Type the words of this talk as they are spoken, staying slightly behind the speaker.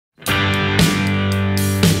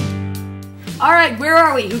Alright, where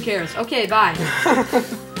are we? Who cares? Okay, bye.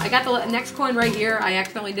 I got the next coin right here. I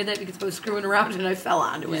accidentally did that because I was screwing around and I fell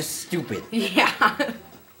onto it. You're stupid. Yeah.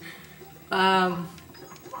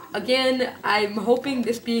 Again, I'm hoping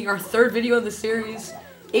this being our third video in the series,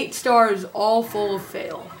 8 stars, all full of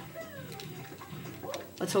fail.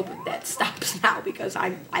 Let's hope that stops now because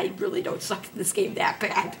I really don't suck in this game that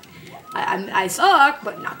bad. I suck,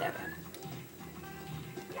 but not that bad.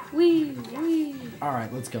 Wee, wee.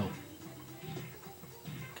 Alright, let's go.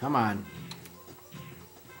 Come on.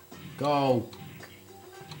 Go.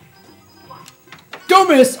 Don't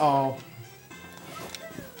miss! Oh.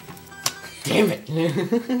 Damn it.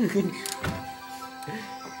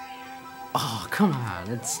 Oh, come on.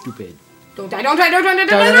 That's stupid. Don't die, don't die, don't die, don't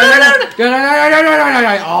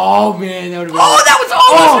die, Oh, man. That would have been... Oh, that was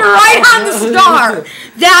almost right on the star.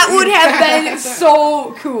 That would have been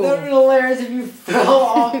so cool. That would be hilarious if you fell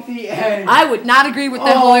off the edge. I would not agree with the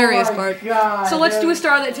hilarious my part. God, so let's do a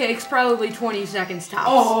star that takes probably 20 seconds tops.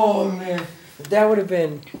 Oh, man. That would have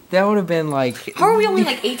been like... How are we only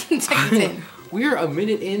like 18 seconds in? We're a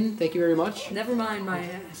minute in. Thank you very much. Never mind my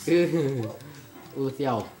ass. With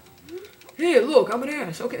y'all. Hey, look, I'm an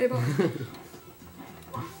ass. Okay, bye.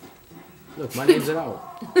 Look, my name's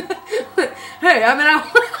out. Hey, I'm an owl.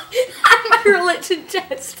 On my religion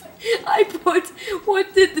test, I put,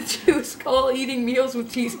 what did the Jews call eating meals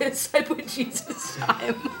with Jesus? I put Jesus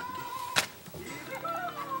time.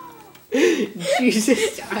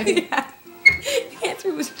 Jesus time? Yeah. The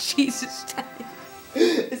answer was Jesus time.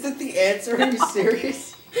 Is that the answer? Are you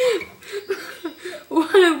serious?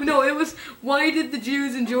 No, it was, why did the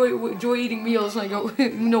Jews enjoy eating meals? And I go,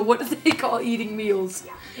 no, what do they call eating meals?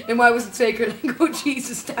 And why was it sacred? I go,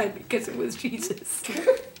 Jesus time, because it was Jesus.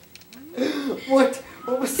 What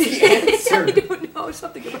was the answer? I don't know,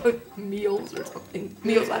 something about meals or something.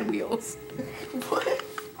 Meals on wheels. What?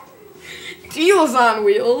 Deals on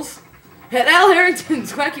wheels. At Al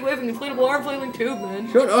Harrington's wacky waving inflatable arm flailing tube,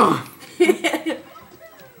 man. Shut up.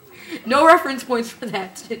 No reference points for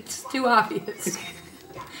that. It's too obvious.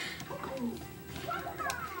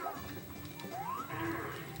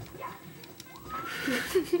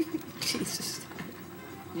 Jesus.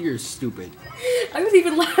 You're stupid. I was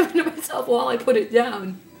even laughing to myself while I put it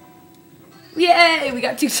down. Yay! We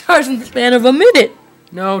got 2 stars in the span of a minute.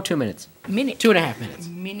 No, 2 minutes. Minute. 2.5 minutes.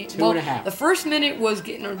 Minute. Two and a half. The first minute was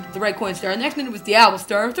getting the right coin star. The next minute was the owl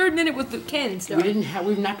star. The third minute was the cannon star.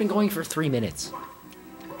 We've not been going for 3 minutes.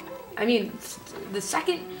 I mean, the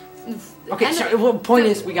second. Okay, so well, point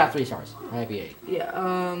is, we got 3 stars. Might be 8.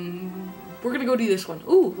 Yeah. We're gonna go do this one.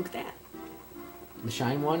 Ooh, look at that. The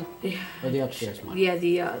shine one? Yeah. Or the upstairs one? Yeah,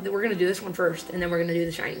 we're gonna do this one first, and then we're gonna do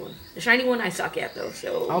the shiny one. The shiny one I suck at though,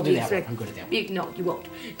 so I'll do that one. I'm good at that one. No, you won't.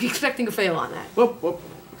 Be expecting to fail on that. Whoop, whoop.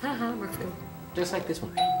 Haha, Mark failed. Just like this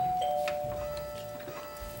one.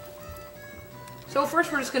 So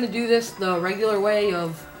first we're just gonna do this the regular way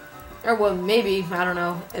of, or well, maybe, I don't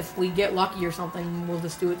know, if we get lucky or something, we'll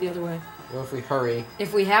just do it the other way. Well, if we hurry.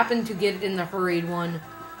 If we happen to get it in the hurried one,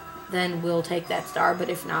 then we'll take that star, but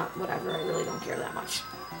if not, whatever, I really don't care that much.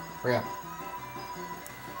 Hurry up.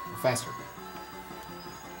 Faster.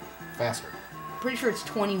 Faster. Pretty sure it's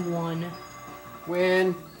 21.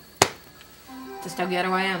 Win. Just how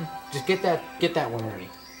ghetto I am. Just get that one ready.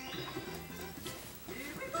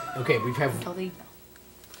 Okay,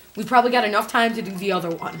 we probably got enough time to do the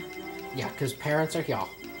other one. Yeah, because parents are here.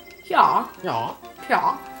 Yeah. Yeah.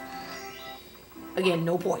 Yeah. Again,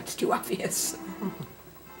 no points. Too obvious.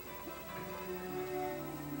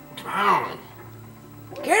 Come on.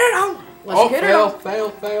 Get it on. Let's get it on.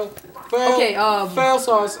 Fail. Okay, Fail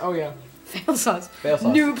sauce. Oh, yeah. Fail sauce. Fail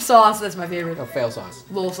sauce. Noob sauce. That's my favorite. Oh, fail sauce.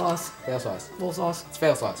 Lol sauce. Fail sauce. Lol sauce. It's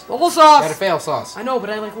fail sauce. Lol sauce. Gotta fail sauce. I know,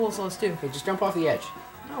 but I like lol sauce too. Hey, just jump off the edge.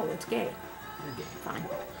 No, it's gay. You're gay.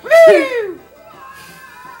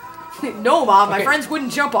 Fine. No, Mom. My Okay. friends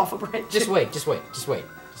wouldn't jump off a bridge. Just wait.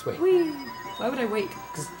 Whee! Why would I wait?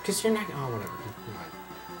 Because you're not... Oh, whatever.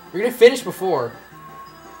 You're gonna finish before.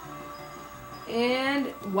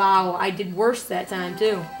 And, wow, I did worse that time,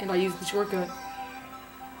 too. And I used the shortcut.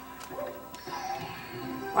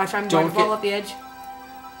 Watch, I'm going to fall off the edge.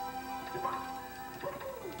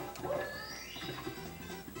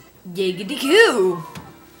 Giggity-goo!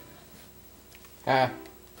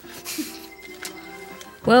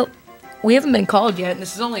 Well, we haven't been called yet, and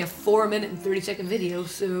this is only a 4-minute and 30-second video,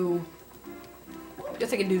 so... I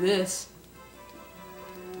guess I can do this.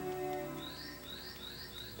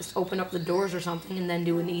 Just open up the doors or something and then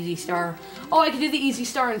do an easy star. Oh, I can do the easy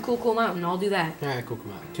star in Cool Cool Mountain. I'll do that. Yeah, cool,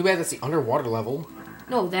 come on. Too bad that's the underwater level.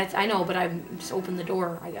 No, I know, but I just opened the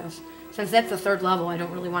door, I guess. Since that's the 3rd level, I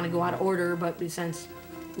don't really want to go out of order, but since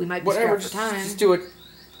We might be Whatever, strapped for time. just do it.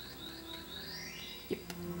 Yep.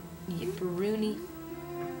 Yep, Rooney.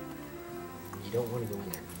 You don't want to go in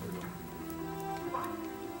there.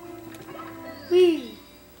 Whee!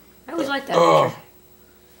 I always like that picture.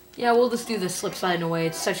 Yeah, we'll just do the slip sliding away.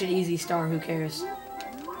 It's such an easy star, who cares?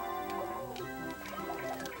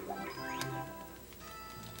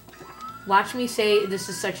 Watch me say this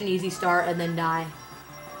is such an easy star and then die.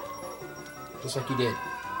 Just like you did.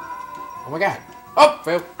 Oh my god. Oh,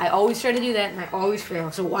 fail. I always try to do that and I always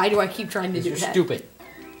fail. So why do I keep trying to do You're that? stupid.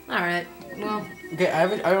 Alright, well. Okay, I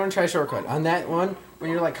want to try a shortcut. On that one,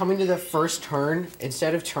 when you're like coming to the first turn,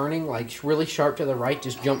 instead of turning like really sharp to the right,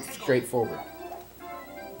 just jump straight forward.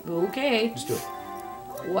 Okay. Just do it.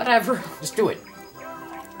 Whatever. Just do it.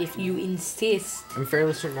 If you insist. I'm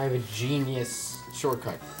fairly certain I have a genius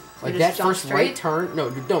shortcut. Like You that just jump first straight? right turn. No,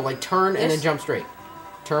 like turn and This? then jump straight.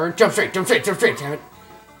 Turn, jump straight, damn it.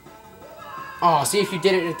 Oh, see, if you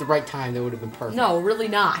did it at the right time, that would have been perfect. No, really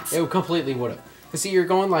not. It completely would have. Cause see, you're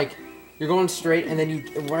going straight, and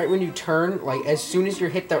then right when you turn, like as soon as you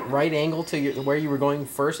hit that right angle to where you were going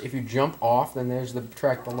first, if you jump off, then there's the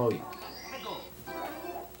track below you.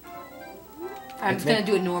 I'm just gonna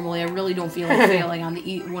do it normally. I really don't feel like failing on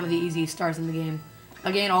the one of the easiest stars in the game.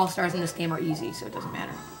 Again, all stars in this game are easy, so it doesn't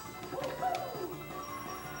matter.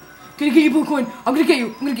 Gonna get you, blue coin. I'm gonna get you.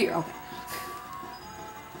 I'm gonna get you. Okay.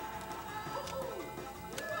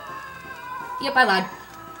 Yep, I lied.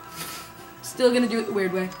 Still gonna do it the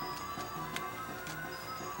weird way.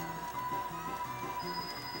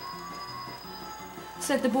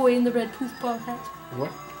 Said the boy in the red poofball hat.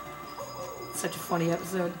 What? Such a funny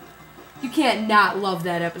episode. You can't not love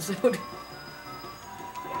that episode.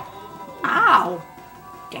 Ow!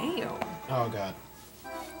 Damn. Oh god.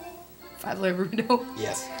 5-layer burrito.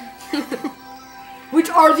 Yes. Which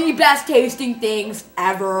are the best tasting things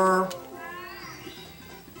ever.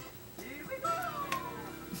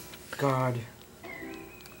 God.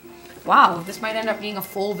 Wow, this might end up being a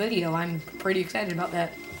full video. I'm pretty excited about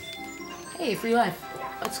that. Hey, free life.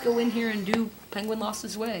 Let's go in here and do Penguin Lost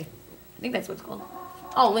His Way. I think that's what it's called.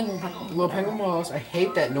 Oh, Lingual Penguin. Little penguin walls. I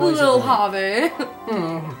hate that noise. Little Harvey.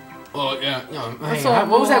 Oh yeah. What's Hang on. up,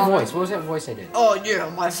 What was that Little voice? What was that voice I did? Oh yeah,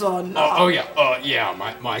 my son. Yeah,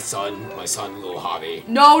 my son, little hobby.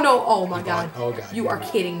 No, oh my god. Oh god. You are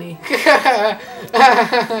kidding me. You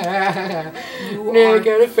No, are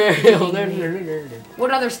gotta fail.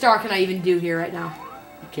 What other star can I even do here right now?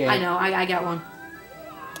 Okay. I know, I got one.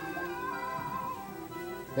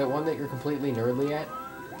 That one that you're completely nerdly at?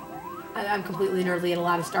 I'm completely nerdly at a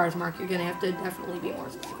lot of stars, Mark. You're gonna have to definitely be more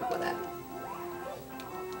specific with that.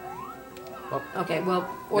 Oh. Okay,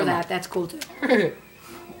 well, or Never that. That's cool too.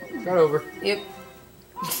 Got over. Yep.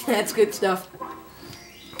 That's good stuff.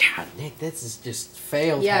 God, Nick, this is just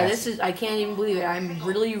fail. Yeah, this is, I can't even believe it. I'm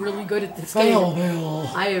really, really good at this fail. game.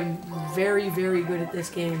 Fail. I am very, very good at this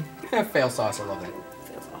game. Fail sauce. I love that.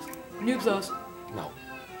 Fail sauce. Noob sauce. No.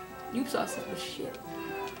 Noob sauce is the shit.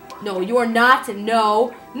 No, you are not.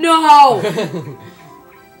 No. No!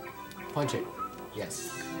 Punch it.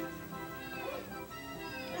 Yes.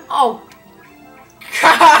 Oh.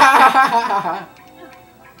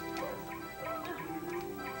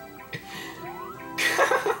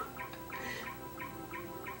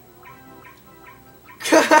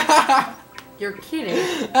 You're kidding.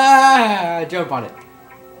 Jump on it.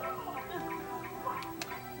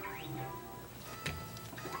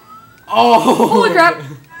 Oh! Holy crap!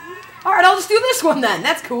 Alright, I'll just do this one then.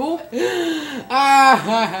 That's cool.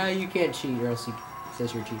 You can't cheat or else it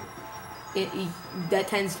says you're a cheater. That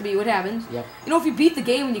tends to be what happens. Yep. You know, if you beat the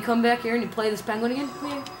game and you come back here and you play this penguin again,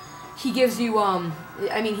 he gives you,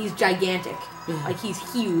 I mean, he's gigantic. Like, he's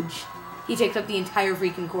huge. He takes up the entire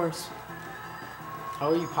freaking course. How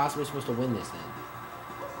are you possibly supposed to win this then?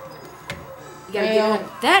 You gotta give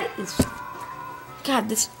it. That is. God,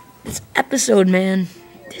 this episode, man.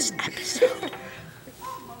 This episode.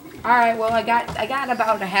 Alright, well, I got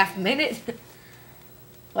about a half minute.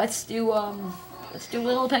 Let's do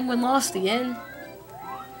Little Penguin Lost again.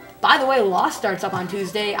 By the way, Lost starts up on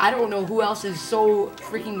Tuesday. I don't know who else is so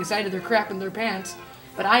freaking excited they're crapping their pants,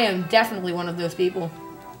 but I am definitely one of those people.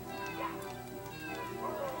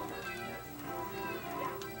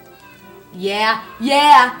 Yeah,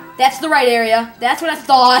 that's the right area. That's what I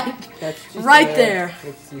thought. That's just right there.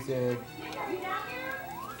 That's just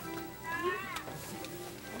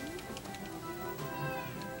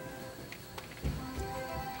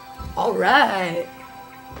Alright.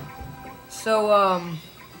 So,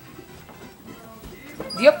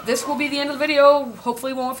 yep, this will be the end of the video.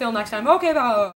 Hopefully we won't fail next time. Okay, bye.